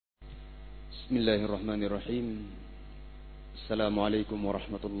Bismillahirrahmanirrahim. Assalamualaikum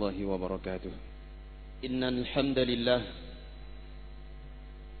warahmatullahi wabarakatuh. Innal hamdalillah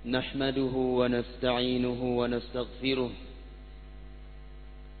nahmaduhu wa nasta'inuhu wa nastaghfiruh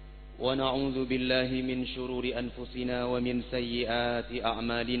wa na'udzu billahi min shururi anfusina wa min sayyiati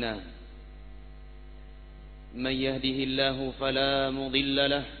a'malina. Man yahdihillahu fala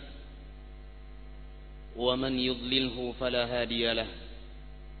mudilla lahu wa man yudlilhu fala hadiya lahu.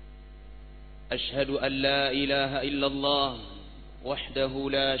 أشهد أن لا إله إلا الله وحده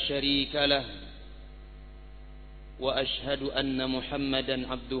لا شريك له وأشهد أن محمدا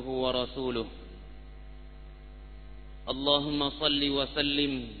عبده ورسوله. اللهم صل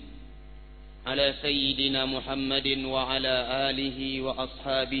وسلم على سيدنا محمد وعلى آله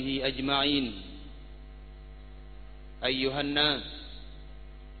وأصحابه أجمعين. أيها الناس،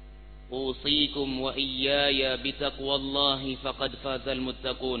 أوصيكم وإياي بتقوى الله فقد فاز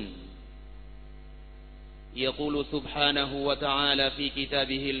المتقون. يقول سبحانه وتعالى في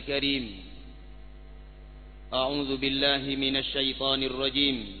كتابه الكريم: أعوذ بالله من الشيطان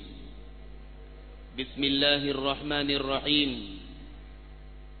الرجيم. بسم الله الرحمن الرحيم.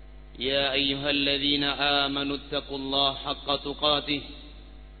 يا أيها الذين آمنوا اتقوا الله حق تقاته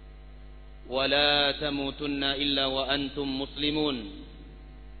ولا تموتن إلا وأنتم مسلمون.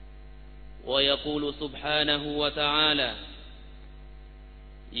 ويقول سبحانه وتعالى: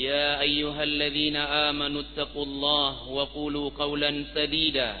 يا أيها الذين آمنوا اتقوا الله وقولوا قولا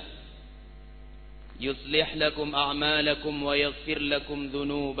سديدا يصلح لكم أعمالكم ويغفر لكم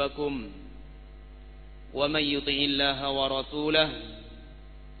ذنوبكم ومن يطع الله ورسوله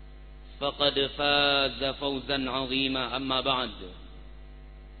فقد فاز فوزا عظيما. أما بعد،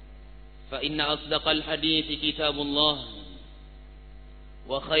 فإن أصدق الحديث كتاب الله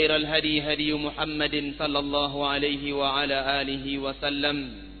وخير الهدي هدي محمد صلى الله عليه وعلى آله وسلم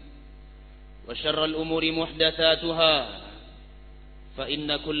وشر الأمور محدثاتها فإن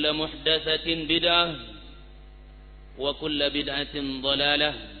كل محدثة بدعة وكل بدعة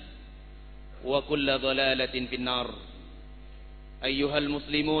ضلالة وكل ضلالة في النار. أيها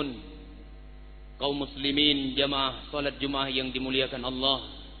المسلمون، kaum muslimin jamaah salat Jumat yang dimuliakan Allah,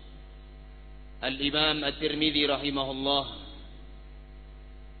 Al-Imam At-Tirmidzi rahimahullah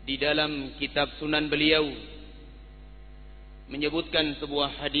di dalam kitab Sunan beliau menyebutkan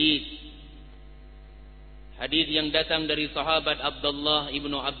sebuah hadis yang datang dari sahabat Abdullah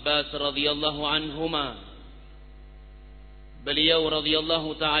ibnu Abbas radhiyallahu anhuma. Beliau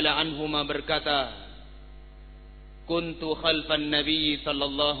radhiyallahu taala anhuma berkata, kuntu khalfan nabi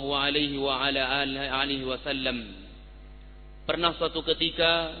sallallahu alaihi wa ala alihi wasallam. Pernah suatu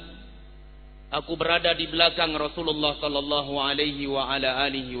ketika aku berada di belakang Rasulullah sallallahu alaihi wa ala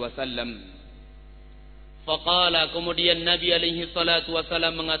alihi wasallam. Faqala, kemudian Nabi alaihi salatu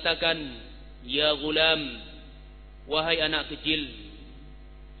wasallam mengatakan, ya gulam, wahai anak kecil,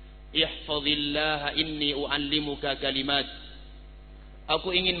 ihfazillah inni uallimuka kalimat.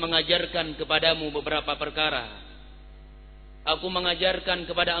 Aku ingin mengajarkan kepadamu beberapa perkara. Aku mengajarkan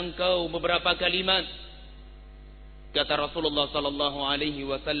kepada engkau beberapa kalimat. Kata Rasulullah sallallahu alaihi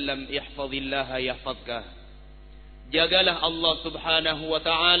wasallam, ihfazillaha yahfazka. Jagalah Allah Subhanahu wa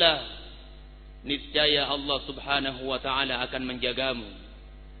taala, niscaya Allah Subhanahu wa taala akan menjagamu.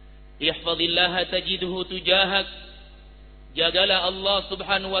 Ihfazillaha tajidhu tujahak. Jagalah Allah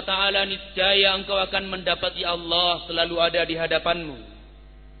Subhanahu wa taala, niscaya engkau akan mendapati Allah selalu ada di hadapanmu.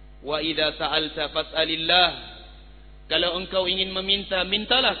 Wa idza sa'alta fas'alillah. Kalau engkau ingin meminta,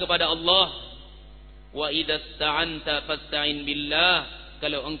 mintalah kepada Allah. Wa idza sta'anta fasta'in billah.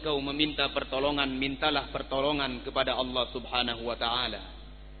 Kalau engkau meminta pertolongan, mintalah pertolongan kepada Allah Subhanahu wa taala.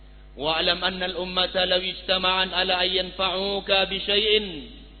 Wa'lam anna al-ummata law ijtama'an ala an yanfa'uka bi syai'in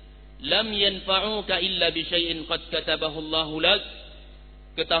lam yanfa'uka illa bi syai'in qad katabahu Allahu lak.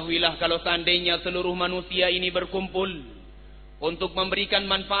 Ketahuilah, kalau seandainya seluruh manusia ini berkumpul untuk memberikan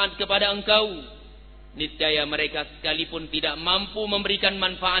manfaat kepada engkau, niscaya mereka sekalipun tidak mampu memberikan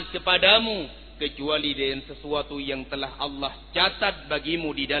manfaat kepadamu kecuali dengan sesuatu yang telah Allah catat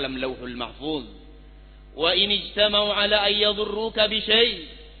bagimu di dalam Lauhul Mahfuz. Wa in ijtama'u ala ay yadhurruka bi syai'.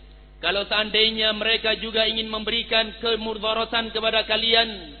 Kalau seandainya mereka juga ingin memberikan kemudaratan kepada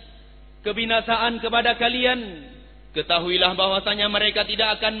kalian, kebinasaan kepada kalian, ketahuilah bahwasanya mereka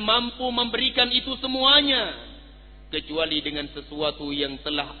tidak akan mampu memberikan itu semuanya kecuali dengan sesuatu yang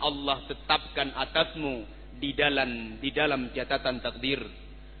telah Allah tetapkan atasmu di dalam catatan takdir.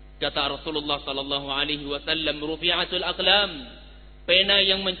 Kata Rasulullah sallallahu alaihi wasallam, rufi'atul aqlam, pena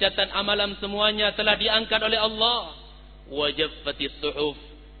yang mencatat amalan semuanya telah diangkat oleh Allah. Wa jaffatis suhuf,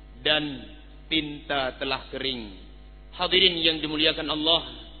 dan tinta telah kering. Hadirin yang dimuliakan Allah,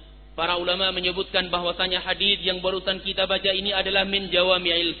 Para ulama menyebutkan bahwasanya hadis yang barusan kita baca ini adalah min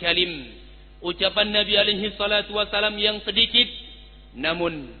jawami'il kalim. Ucapan Nabi alaihi salatu wasalam yang sedikit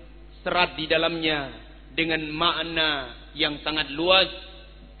namun serat di dalamnya dengan makna yang sangat luas.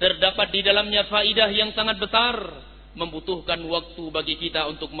 Terdapat di dalamnya faidah yang sangat besar, membutuhkan waktu bagi kita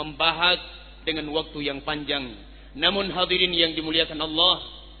untuk membahas dengan waktu yang panjang. Namun hadirin yang dimuliakan Allah,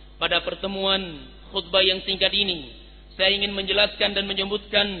 pada pertemuan khutbah yang singkat ini saya ingin menjelaskan dan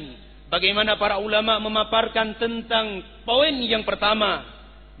menyebutkan bagaimana para ulama memaparkan tentang poin yang pertama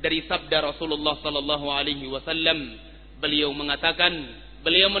dari sabda Rasulullah sallallahu alaihi wasallam. Beliau mengatakan,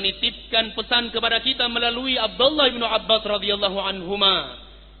 beliau menitipkan pesan kepada kita melalui Abdullah bin Abbas radhiyallahu anhuma,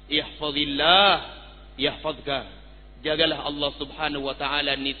 ihfazillah yahfazka. Jagalah Allah subhanahu wa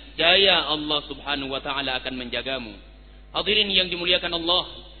ta'ala, niscaya Allah subhanahu wa ta'ala akan menjagamu. Hadirin yang dimuliakan Allah,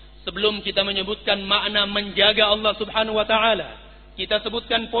 sebelum kita menyebutkan makna menjaga Allah subhanahu wa ta'ala, kita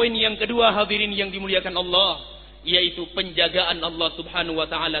sebutkan poin yang kedua hadirin yang dimuliakan Allah, yaitu penjagaan Allah subhanahu wa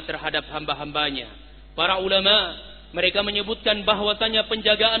ta'ala terhadap hamba-hambanya. Para ulama, mereka menyebutkan bahwasanya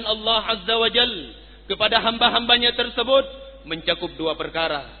penjagaan Allah azza wa jal kepada hamba-hambanya tersebut mencakup dua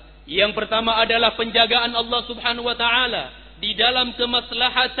perkara. Yang pertama adalah penjagaan Allah subhanahu wa ta'ala di dalam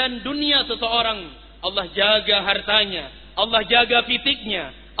kemaslahatan dunia seseorang. Allah jaga hartanya, Allah jaga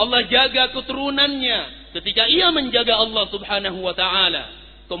fisiknya, Allah jaga keturunannya ketika ia menjaga Allah subhanahu wa ta'ala.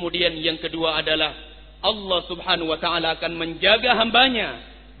 Kemudian yang kedua adalah Allah subhanahu wa ta'ala akan menjaga hambanya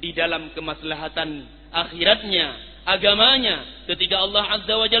di dalam kemaslahatan akhiratnya, agamanya. Ketika Allah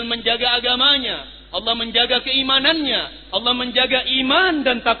azza wa jalla menjaga agamanya, Allah menjaga keimanannya, Allah menjaga iman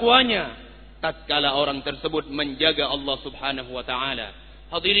dan takwanya, tatkala orang tersebut menjaga Allah subhanahu wa ta'ala.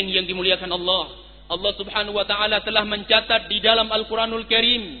 Hadirin yang dimuliakan Allah, Allah subhanahu wa ta'ala telah mencatat di dalam Al-Quranul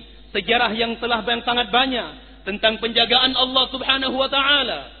Karim sejarah yang sangat banyak tentang penjagaan Allah subhanahu wa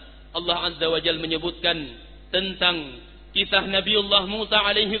ta'ala. Allah azza wa jalla menyebutkan tentang kisah Nabiullah Musa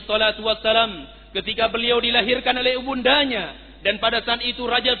alaihi salatu wassalam ketika beliau dilahirkan oleh ibundanya, dan pada saat itu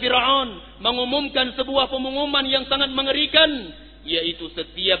Raja Fir'aun mengumumkan sebuah pengumuman yang sangat mengerikan, yaitu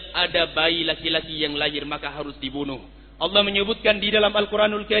setiap ada bayi laki-laki yang lahir maka harus dibunuh. Allah menyebutkan di dalam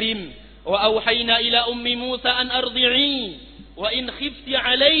Al-Quranul Karim, wa auhayna ila ummi Musa an ardi'i wa in khifti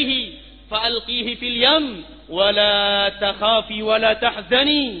alaihi fa'alqihi fil yam wa la takhafi wa la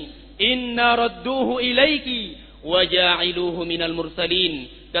tahzani inna radduhu ilaiki wa ja'iluhu minal mursalin.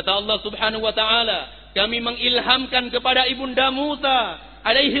 Kata Allah subhanahu wa ta'ala, kami mengilhamkan kepada ibunda Musa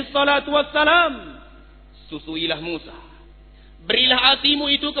alaihi salatu wassalam, susuilah Musa, berilah hatimu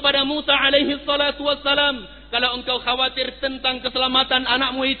itu kepada Musa alaihi salatu wassalam. Kalau engkau khawatir tentang keselamatan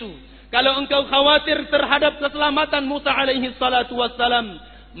anakmu itu, kalau engkau khawatir terhadap keselamatan Musa alaihi salatu wassalam,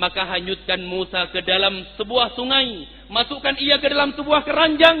 maka hanyutkan Musa ke dalam sebuah sungai, masukkan ia ke dalam sebuah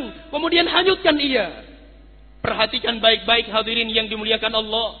keranjang, kemudian hanyutkan ia. Perhatikan baik-baik hadirin yang dimuliakan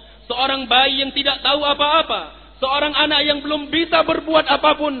Allah. Seorang bayi yang tidak tahu apa-apa, seorang anak yang belum bisa berbuat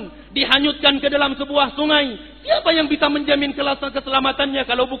apapun, dihanyutkan ke dalam sebuah sungai. Siapa yang bisa menjamin keselamatannya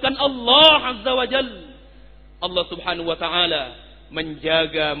kalau bukan Allah azza wa jalla? Allah subhanahu wa ta'ala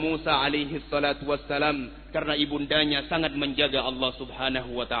menjaga Musa alaihi salatu wassalam karena ibundanya sangat menjaga Allah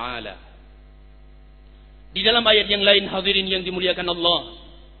subhanahu wa ta'ala. Di dalam ayat yang lain hadirin yang dimuliakan Allah,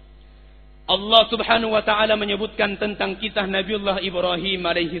 Allah subhanahu wa ta'ala menyebutkan tentang kisah Nabiullah Ibrahim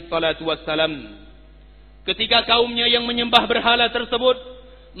alaihi salatu wassalam. Ketika kaumnya yang menyembah berhala tersebut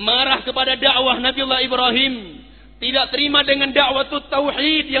marah kepada dakwah Nabiullah Ibrahim, tidak terima dengan dakwah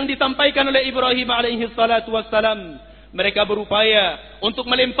tauhid yang disampaikan oleh Ibrahim alaihi salatu wassalam, mereka berupaya untuk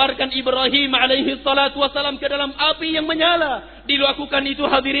melemparkan Ibrahim alaihi salatu wassalam ke dalam api yang menyala. Dilakukan itu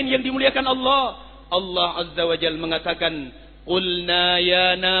hadirin yang dimuliakan Allah. Allah azza wa jalla mengatakan, qulna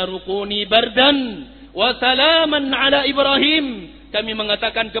ya naru kuni bardan wa salaman ala Ibrahim. Kami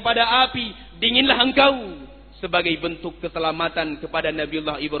mengatakan kepada api, dinginlah engkau, sebagai bentuk keselamatan kepada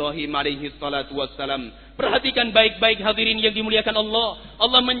Nabiullah Ibrahim alaihi salatu wassalam. Perhatikan baik-baik hadirin yang dimuliakan Allah.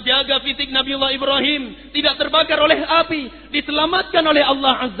 Allah menjaga fisik Nabiullah Ibrahim tidak terbakar oleh api, diselamatkan oleh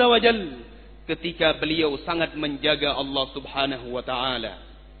Allah azza wa jalla ketika beliau sangat menjaga Allah subhanahu wa ta'ala.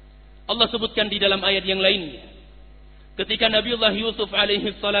 Allah sebutkan di dalam ayat yang lainnya, ketika Nabiullah Yusuf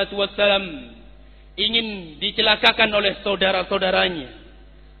alaihi salatu wassalam ingin dicelakakan oleh saudara-saudaranya.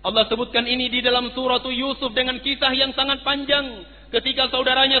 Allah sebutkan ini di dalam surah Yusuf dengan kisah yang sangat panjang. Ketika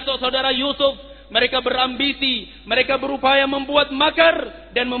saudara Yusuf, mereka berambisi, mereka berupaya membuat makar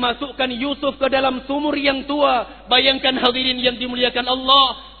dan memasukkan Yusuf ke dalam sumur yang tua. Bayangkan hadirin yang dimuliakan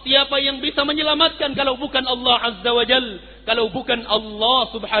Allah, siapa yang bisa menyelamatkan kalau bukan Allah azza wa jalla, kalau bukan Allah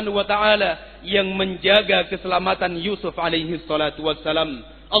subhanahu wa ta'ala yang menjaga keselamatan Yusuf alaihi salatu wassalam.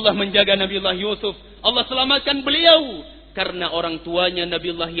 Allah menjaga Nabiullah Yusuf. Allah selamatkan beliau karena orang tuanya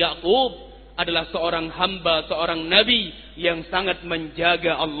Nabiullah Yakub adalah seorang hamba, seorang nabi yang sangat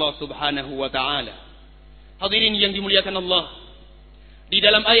menjaga Allah Subhanahu wa taala. Hadirin yang dimuliakan Allah, di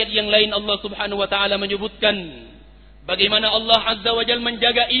dalam ayat yang lain Allah Subhanahu wa taala menyebutkan bagaimana Allah Azza wa Jalla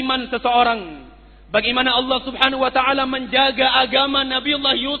menjaga iman seseorang. Bagaimana Allah Subhanahu wa taala menjaga agama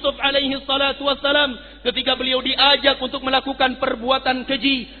Nabiullah Yusuf alaihi salatu wassalam ketika beliau diajak untuk melakukan perbuatan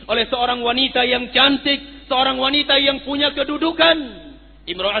keji oleh seorang wanita yang cantik, seorang wanita yang punya kedudukan,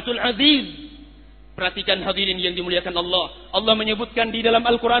 Imra'atul Aziz. Perhatikan hadirin yang dimuliakan Allah. Allah menyebutkan di dalam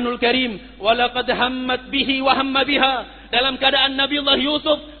Al-Quranul Karim, walaqad hammat bihi wa hamma biha. Dalam keadaan Nabiullah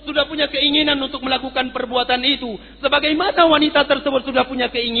Yusuf sudah punya keinginan untuk melakukan perbuatan itu. Sebagaimana wanita tersebut sudah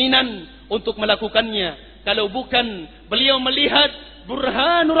punya keinginan untuk melakukannya. Kalau bukan beliau melihat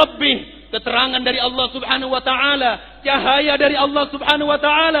burhanu rabbih, keterangan dari Allah Subhanahu wa taala, cahaya dari Allah Subhanahu wa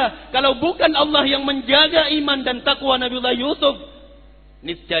taala. Kalau bukan Allah yang menjaga iman dan takwa Nabiullah Yusuf,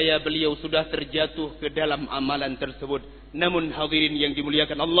 niscaya beliau sudah terjatuh ke dalam amalan tersebut. Namun hadirin yang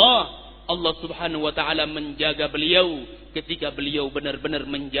dimuliakan Allah, Allah Subhanahu wa taala menjaga beliau ketika beliau benar-benar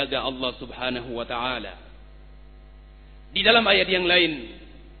menjaga Allah Subhanahu wa taala. Di dalam ayat yang lain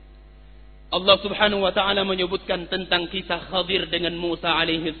Allah Subhanahu wa taala menyebutkan tentang kisah Khadir dengan Musa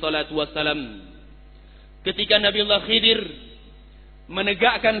alaihi salatu wassalam. Ketika Nabiullah Khidir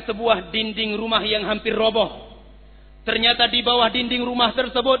menegakkan sebuah dinding rumah yang hampir roboh, ternyata di bawah dinding rumah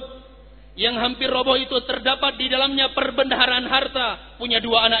tersebut yang hampir roboh itu terdapat di dalamnya perbendaharaan harta punya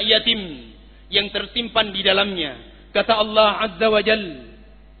dua anak yatim yang tersimpan di dalamnya. Kata Allah Azza wa Jal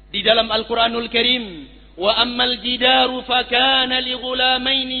di dalam Al-Quranul Karim, wa ammal jidaru fakana li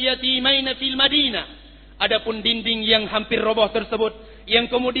ghulamaini yatimaina fil Madinah. Adapun dinding yang hampir roboh tersebut yang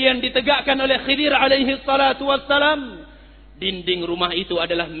kemudian ditegakkan oleh Khidir alaihi salatu wassalam, dinding rumah itu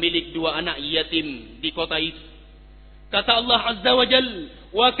adalah milik dua anak yatim di kota itu. Kata Allah Azza wa Jal,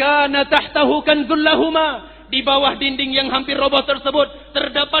 wa kana tahtahu kanzul lahuma. Di bawah dinding yang hampir roboh tersebut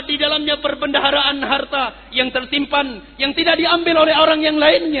terdapat di dalamnya perbendaharaan harta yang tersimpan, yang tidak diambil oleh orang yang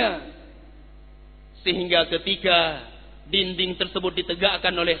lainnya. Sehingga ketika dinding tersebut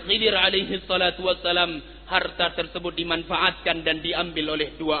ditegakkan oleh Khidir alaihi salatu wassalam, harta tersebut dimanfaatkan dan diambil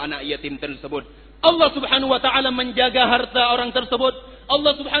oleh dua anak yatim tersebut. Allah Subhanahu wa taala menjaga harta orang tersebut.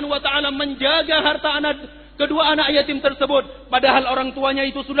 Allah Subhanahu wa taala menjaga harta kedua anak yatim tersebut, padahal orang tuanya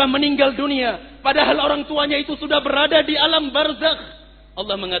itu sudah meninggal dunia, padahal orang tuanya itu sudah berada di alam barzakh.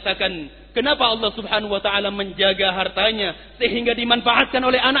 Allah mengatakan, kenapa Allah Subhanahu wa taala menjaga hartanya sehingga dimanfaatkan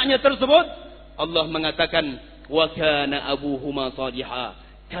oleh anaknya tersebut? Allah mengatakan, wa kana abuhuma salihah,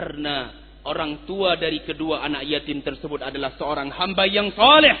 karena orang tua dari kedua anak yatim tersebut adalah seorang hamba yang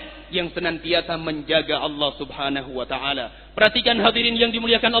saleh yang senantiasa menjaga Allah Subhanahu wa taala. Perhatikan hadirin yang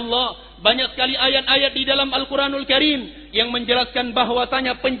dimuliakan Allah, banyak sekali ayat-ayat di dalam Al-Qur'anul Karim yang menjelaskan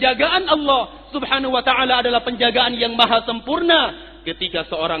bahwasanya penjagaan Allah Subhanahu wa taala adalah penjagaan yang maha sempurna ketika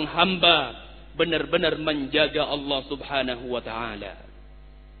seorang hamba benar-benar menjaga Allah Subhanahu wa taala.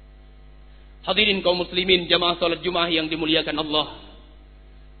 Hadirin kaum muslimin jamaah salat Jumat yang dimuliakan Allah,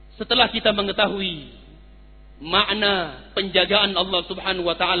 setelah kita mengetahui makna penjagaan Allah Subhanahu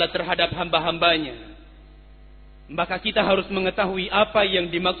wa taala terhadap hamba-hambanya, maka kita harus mengetahui apa yang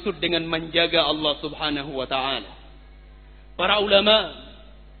dimaksud dengan menjaga Allah Subhanahu wa taala. Para ulama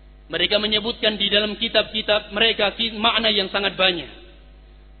mereka menyebutkan di dalam kitab-kitab mereka makna yang sangat banyak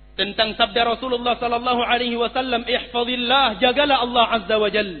tentang sabda Rasulullah sallallahu alaihi wasallam, ihfazillah, jagalah Allah Azza wa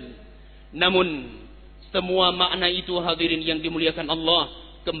Jalla. Namun semua makna itu hadirin yang dimuliakan Allah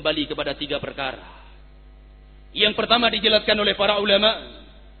kembali kepada tiga perkara. Yang pertama dijelaskan oleh para ulama,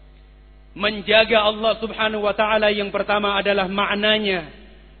 menjaga Allah Subhanahu wa taala yang pertama adalah maknanya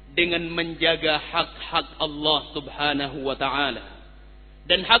dengan menjaga hak-hak Allah Subhanahu wa taala.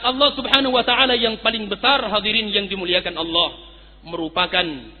 Dan hak Allah Subhanahu wa taala yang paling besar hadirin yang dimuliakan Allah merupakan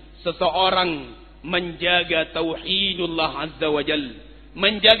seseorang menjaga tauhidullah Azza wa Jalla,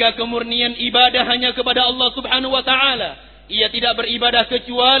 menjaga kemurnian ibadah hanya kepada Allah Subhanahu wa taala. Ia tidak beribadah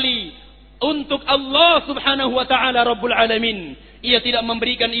kecuali untuk Allah Subhanahu wa taala Rabbul Alamin. Ia tidak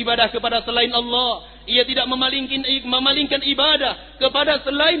memberikan ibadah kepada selain Allah. Ia tidak memalingkan ibadah kepada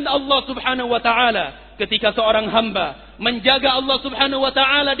selain Allah Subhanahu wa taala. Ketika seorang hamba menjaga Allah Subhanahu wa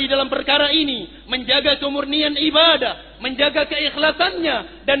taala di dalam perkara ini, menjaga kemurnian ibadah, menjaga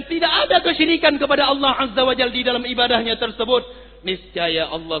keikhlasannya dan tidak ada kesyirikan kepada Allah Azza wa Jalla di dalam ibadahnya tersebut, niscaya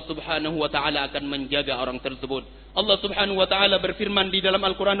Allah Subhanahu wa taala akan menjaga orang tersebut. Allah Subhanahu wa taala berfirman di dalam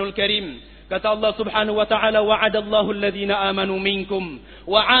Al-Qur'anul Karim, kata Allah Subhanahu wa taala, wa'adallahu alladhina amanu minkum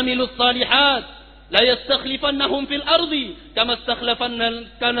wa 'amilus salihat la yastakhlifannahum fil ardi kama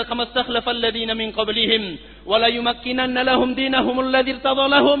istakhlafal ladzina min qablihim wa la yumakkinanna lahum dinahum alladzi irtadha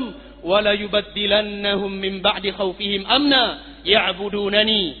lahum wa la yubaddilannahum min ba'di khawfihim amna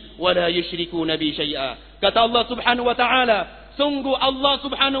ya'budunani wa la yusyrikuna bi syai'a. Kata Allah Subhanahu wa taala, sungguh Allah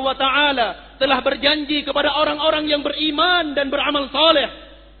Subhanahu wa taala telah berjanji kepada orang-orang yang beriman dan beramal saleh.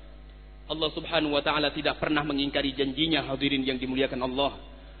 Allah Subhanahu wa taala tidak pernah mengingkari janjinya, hadirin yang dimuliakan Allah.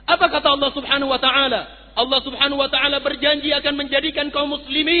 Apa kata Allah Subhanahu wa taala? Allah Subhanahu wa taala berjanji akan menjadikan kaum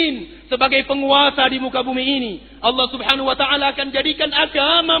muslimin sebagai penguasa di muka bumi ini. Allah Subhanahu wa taala akan jadikan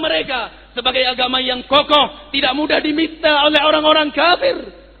agama mereka sebagai agama yang kokoh, tidak mudah diminta oleh orang-orang kafir.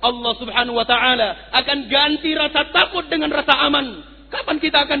 Allah Subhanahu wa taala akan ganti rasa takut dengan rasa aman. Kapan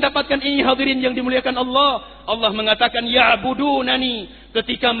kita akan dapatkan ini, hadirin yang dimuliakan Allah? Allah mengatakan ya'budunani,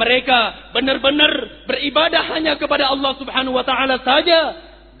 ketika mereka benar-benar beribadah hanya kepada Allah Subhanahu wa taala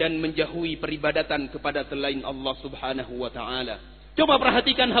saja dan menjauhi peribadatan kepada selain Allah Subhanahu wa taala. Coba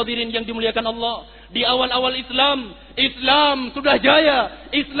perhatikan hadirin yang dimuliakan Allah, di awal-awal Islam sudah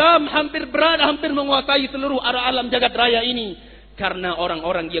jaya. Islam hampir menguasai seluruh alam jagat raya ini. Karena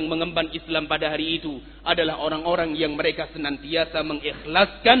orang-orang yang mengemban Islam pada hari itu adalah orang-orang yang mereka senantiasa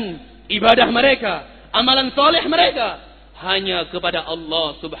mengikhlaskan ibadah mereka, amalan soleh mereka hanya kepada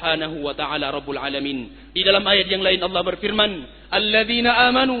Allah Subhanahu wa taala Rabbul Alamin. Di dalam ayat yang lain Allah berfirman, "Alladzina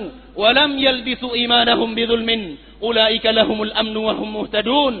amanu wa lam yalbisu imanahum bidzulmin, ulaika lahumul amnu wa hum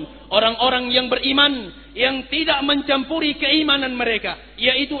muhtadun." Orang-orang yang beriman yang tidak mencampuri keimanan mereka,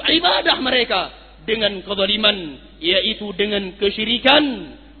 yaitu ibadah mereka, dengan kezaliman, yaitu dengan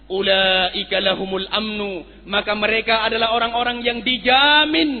kesyirikan, ulaika lahumul amnu, maka mereka adalah orang-orang yang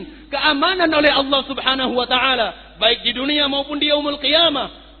dijamin keamanan oleh Allah Subhanahu wa taala baik di dunia maupun di yaumul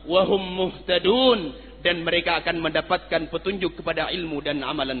qiyamah, wa hum muhtadun, dan mereka akan mendapatkan petunjuk kepada ilmu dan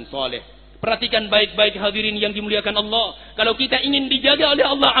amalan soleh. Perhatikan baik-baik hadirin yang dimuliakan Allah. Kalau kita ingin dijaga oleh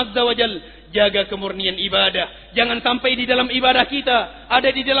Allah Azza wa Jalla, jaga kemurnian ibadah. Jangan sampai di dalam ibadah kita ada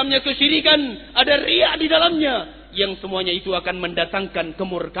di dalamnya kesyirikan, ada riya di dalamnya, yang semuanya itu akan mendatangkan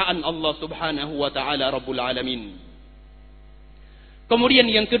kemurkaan Allah Subhanahu wa taala Rabbul Alamin. Kemudian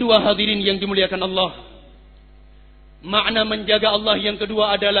yang kedua, hadirin yang dimuliakan Allah, makna menjaga Allah yang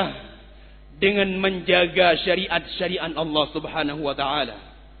kedua adalah dengan menjaga syariat-syariat Allah Subhanahu wa taala.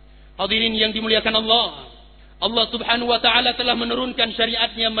 Hadirin yang dimuliakan Allah, Allah Subhanahu wa taala telah menurunkan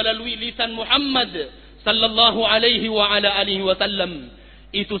syariatnya melalui lisan Muhammad sallallahu alaihi wa ala alihi wasallam.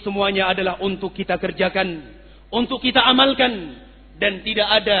 Itu semuanya adalah untuk kita kerjakan, untuk kita amalkan, dan tidak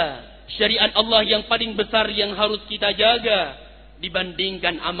ada syariat Allah yang paling besar yang harus kita jaga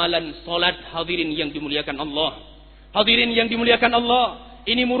dibandingkan amalan salat, hadirin yang dimuliakan Allah. Hadirin yang dimuliakan Allah,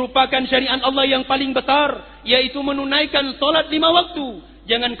 ini merupakan syariat Allah yang paling besar, yaitu menunaikan salat 5 waktu.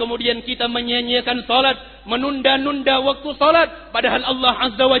 Jangan kemudian kita menyia-nyiakan salat, menunda-nunda waktu salat, padahal Allah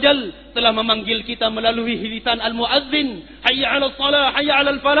Azza wa Jalla telah memanggil kita melalui lisan al-muazzin, hayya 'alal shalah, hayya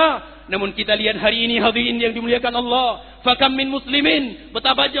 'alal falah. Namun kita lihat hari ini, hadirin yang dimuliakan Allah, fakam min muslimin,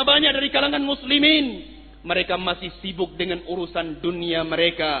 betapa banyak dari kalangan muslimin, mereka masih sibuk dengan urusan dunia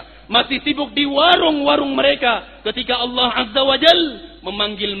mereka, masih sibuk di warung-warung mereka, ketika Allah Azza wa Jalla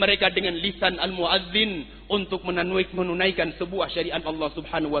memanggil mereka dengan lisan al-muazzin untuk menunaikan sebuah syariat Allah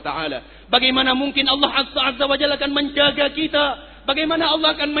Subhanahu wa taala. Bagaimana mungkin Allah Azza wa Jalla akan menjaga kita? Bagaimana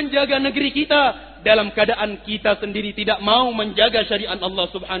Allah akan menjaga negeri kita dalam keadaan kita sendiri tidak mau menjaga syariat Allah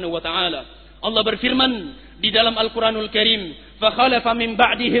Subhanahu wa taala? Allah berfirman di dalam Al-Qur'anul Karim, "Fa khalafa min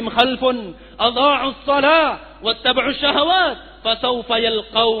ba'dihim khalfun adha'us shalah wattaba'us syahawat fasawfa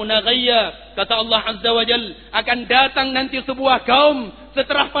yalqauna ghayya." Kata Allah Azza wa Jalla, akan datang nanti sebuah kaum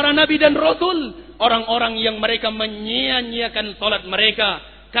setelah para nabi dan rasul, orang-orang yang mereka menyia-nyiakan salat mereka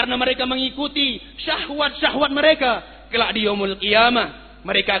karena mereka mengikuti syahwat-syahwat mereka. Kelak di yaumul qiyamah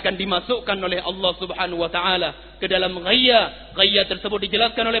mereka akan dimasukkan oleh Allah Subhanahu wa taala ke dalam ghayya. Ghayya tersebut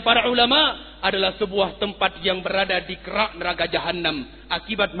dijelaskan oleh para ulama adalah sebuah tempat yang berada di kerak neraka jahanam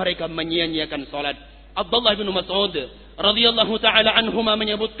akibat mereka menyia-nyiakan salat. Abdullah bin Mas'ud radhiyallahu taala anhuma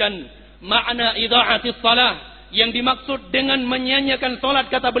menyebutkan makna idha'atis salah, yang dimaksud dengan menyia-nyiakan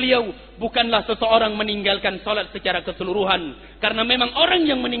salat, kata beliau, bukanlah seseorang meninggalkan salat secara keseluruhan, karena memang orang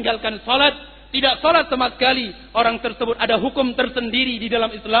yang meninggalkan salat, tidak salat sama sekali, orang tersebut ada hukum tersendiri di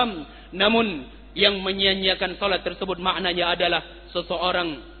dalam Islam. Namun yang menyia-nyiakan salat tersebut maknanya adalah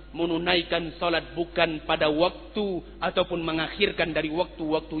seseorang menunaikan salat bukan pada waktu ataupun mengakhirkan dari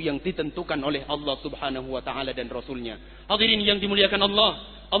waktu-waktu yang ditentukan oleh Allah Subhanahu wa taala dan Rasulnya. Hadirin yang dimuliakan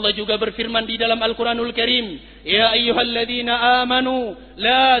Allah, Allah juga berfirman di dalam Al-Qur'anul Karim, "Ya ayyuhalladzina amanu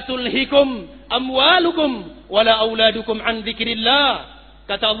la tulhikum amwalukum wala auladukum an dzikrillah."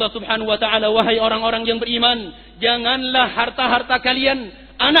 Kata Allah Subhanahu wa taala, wahai orang-orang yang beriman, janganlah harta-harta kalian,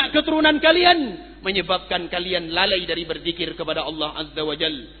 anak keturunan kalian menyebabkan kalian lalai dari berzikir kepada Allah Azza wa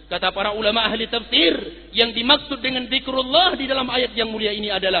Jal. Kata para ulama ahli tafsir, yang dimaksud dengan zikrullah di dalam ayat yang mulia ini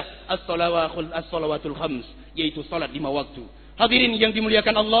adalah as-salawatul khams, yaitu salat 5 waktu. Hadirin yang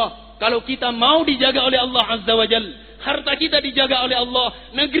dimuliakan Allah, kalau kita mau dijaga oleh Allah Azza wa Jal, harta kita dijaga oleh Allah,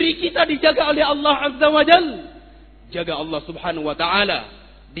 negeri kita dijaga oleh Allah Azza wa Jal, jaga Allah Subhanahu wa taala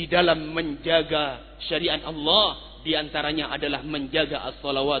di dalam menjaga syariat Allah. Di antaranya adalah menjaga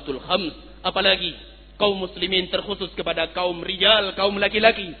as-salawatul khams. Apalagi kaum muslimin, terkhusus kepada kaum rijal, kaum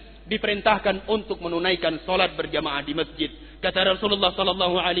laki-laki, diperintahkan untuk menunaikan salat berjamaah di masjid. Kata Rasulullah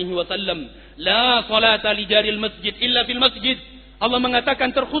sallallahu alaihi wasallam, la salata li jaril masjid illa fil masjid. Allah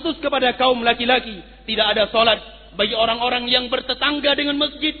mengatakan terkhusus kepada kaum laki-laki, tidak ada salat bagi orang-orang yang bertetangga dengan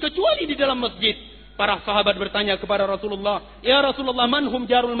masjid kecuali di dalam masjid. Para sahabat bertanya kepada Rasulullah, ya Rasulullah, man hum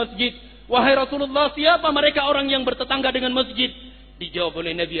jarul masjid? Wahai Rasulullah, siapa mereka orang yang bertetangga dengan masjid? Dijawab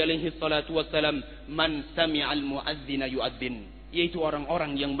oleh Nabi alaihi salatu wassalam, man sami'al muadzina yu'adzin, yaitu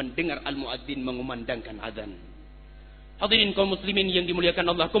orang-orang yang mendengar al-muadzin mengumandangkan azan. Hadirin kaum muslimin yang dimuliakan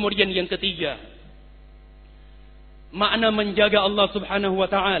Allah. Kemudian yang ketiga, makna menjaga Allah Subhanahu wa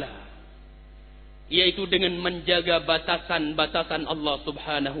taala, yaitu dengan menjaga batasan-batasan Allah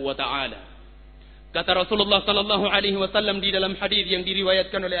Subhanahu wa taala. Kata Rasulullah sallallahu alaihi wasallam di dalam hadis yang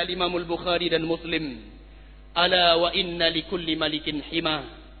diriwayatkan oleh Al-Imam Al-Bukhari dan Muslim, ala wa inna likulli malikin hima,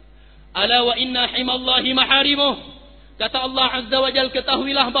 ala wa inna himallahi maharimuh. Kata Allah Azza wa Jalla,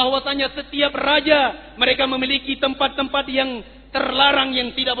 ketahuilah bahwasanya setiap raja mereka memiliki tempat-tempat yang terlarang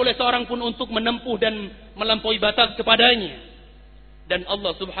yang tidak boleh seorang pun untuk menempuh dan melampaui batas kepadanya. Dan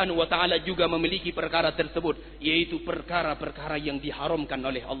Allah Subhanahu wa taala juga memiliki perkara tersebut, yaitu perkara-perkara yang diharamkan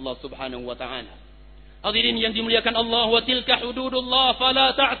oleh Allah Subhanahu wa taala. Hadirin yang dimuliakan Allah, wa tilka hududullah fala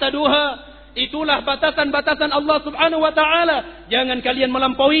ta'taduha. Itulah batasan-batasan Allah Subhanahu wa taala, jangan kalian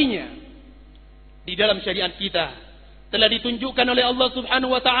melampauinya. Di dalam syariat kita telah ditunjukkan oleh Allah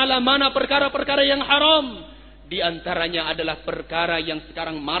Subhanahu wa taala mana perkara-perkara yang haram. Di antaranya adalah perkara yang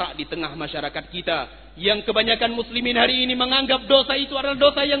sekarang marak di tengah masyarakat kita, yang kebanyakan muslimin hari ini menganggap dosa itu adalah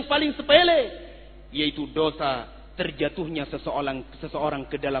dosa yang paling sepele, yaitu dosa terjatuhnya seseorang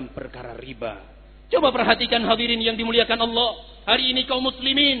ke dalam perkara riba. Coba perhatikan hadirin yang dimuliakan Allah. Hari ini kaum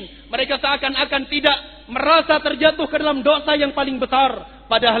muslimin, mereka seakan-akan tidak merasa terjatuh ke dalam dosa yang paling besar.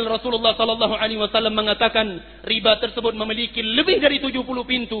 Padahal Rasulullah sallallahu alaihi wasallam mengatakan riba tersebut memiliki lebih dari 70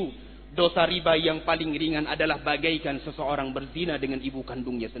 pintu. Dosa riba yang paling ringan adalah bagaikan seseorang berzina dengan ibu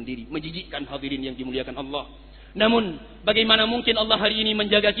kandungnya sendiri. Menjijikkan hadirin yang dimuliakan Allah. Namun, bagaimana mungkin Allah hari ini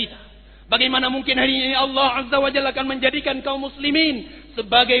menjaga kita? Bagaimana mungkin hari ini Allah Azza wa Jalla akan menjadikan kaum muslimin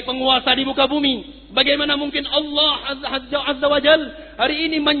sebagai penguasa di muka bumi? Bagaimana mungkin Allah Azza wa Jalla hari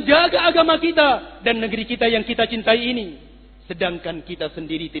ini menjaga agama kita dan negeri kita yang kita cintai ini, sedangkan kita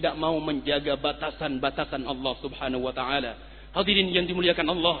sendiri tidak mau menjaga batasan-batasan Allah Subhanahu wa taala. Hadirin yang dimuliakan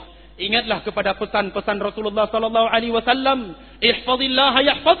Allah, ingatlah kepada pesan-pesan Rasulullah sallallahu alaihi wasallam, ihfazillah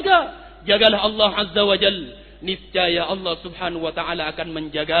yahfazka. Jagalah Allah Azza wa Jalla, niscaya Allah Subhanahu wa taala akan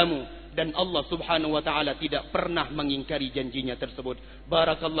menjagamu. Dan Allah Subhanahu wa taala tidak pernah mengingkari janjinya tersebut.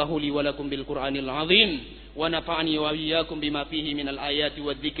 Barakallahu li wa lakum bil Qur'anil azim wa nafa'ani wa iyyakum bima fihi minal ayati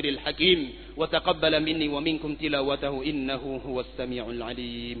wadh-dhikril hakim wa taqabbala minni wa minkum tilawatahu innahu huwas samiul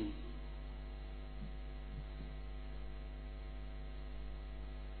alim.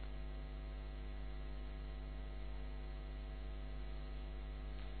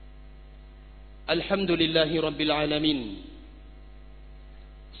 Alhamdulillahi rabbil alamin.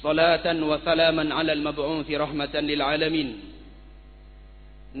 صلاة وسلاما على المبعوث رحمة للعالمين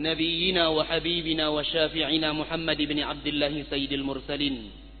نبينا وحبيبنا وشافعنا محمد بن عبد الله سيد المرسلين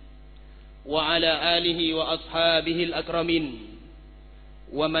وعلى آله وأصحابه الأكرمين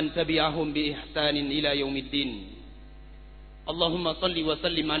ومن تبعهم بإحسان إلى يوم الدين. اللهم صل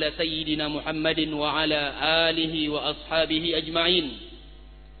وسلم على سيدنا محمد وعلى آله وأصحابه أجمعين.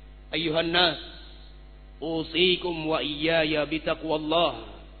 أيها الناس، أوصيكم وإياي بتقوى الله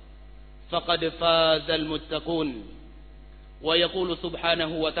فقد فاز المتقون. ويقول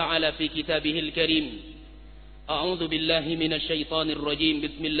سبحانه وتعالى في كتابه الكريم: أعوذ بالله من الشيطان الرجيم،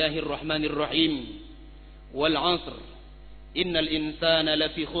 بسم الله الرحمن الرحيم، والعصر إن الإنسان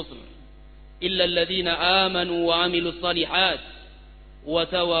لفي خسر إلا الذين آمنوا وعملوا الصالحات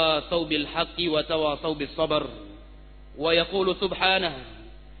وتواصوا بالحق وتواصوا بالصبر. ويقول سبحانه: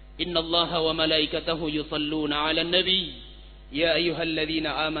 إن الله وملائكته يصلون على النبي يا أيها الذين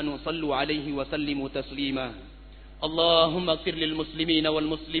آمنوا صلوا عليه وسلموا تسليما. اللهم اغفر للمسلمين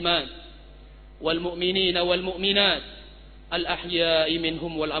والمسلمات والمؤمنين والمؤمنات الأحياء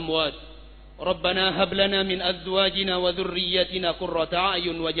منهم والأموات. ربنا هب لنا من أزواجنا وذريتنا قرة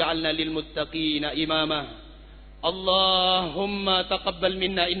أعين واجعلنا للمتقين إماما. اللهم تقبل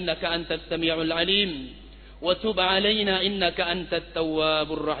منا إنك أنت السميع العليم وتب علينا إنك أنت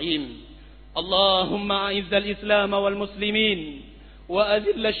التواب الرحيم. اللهم أعز الإسلام والمسلمين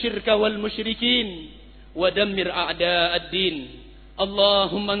وأذل الشرك والمشركين ودمر أعداء الدين.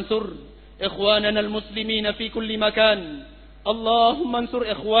 اللهم انصر إخواننا المسلمين في كل مكان. اللهم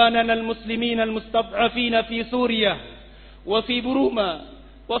انصر إخواننا المسلمين المستضعفين في سوريا وفي بروما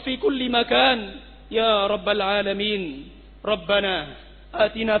وفي كل مكان يا رب العالمين. ربنا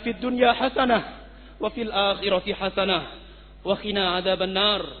آتنا في الدنيا حسنة وفي الآخرة حسنة وقنا عذاب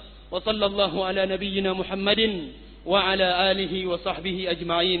النار. وصلى الله على نبينا محمد وعلى آله وصحبه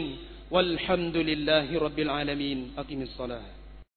أجمعين والحمد لله رب العالمين. أقم الصلاة.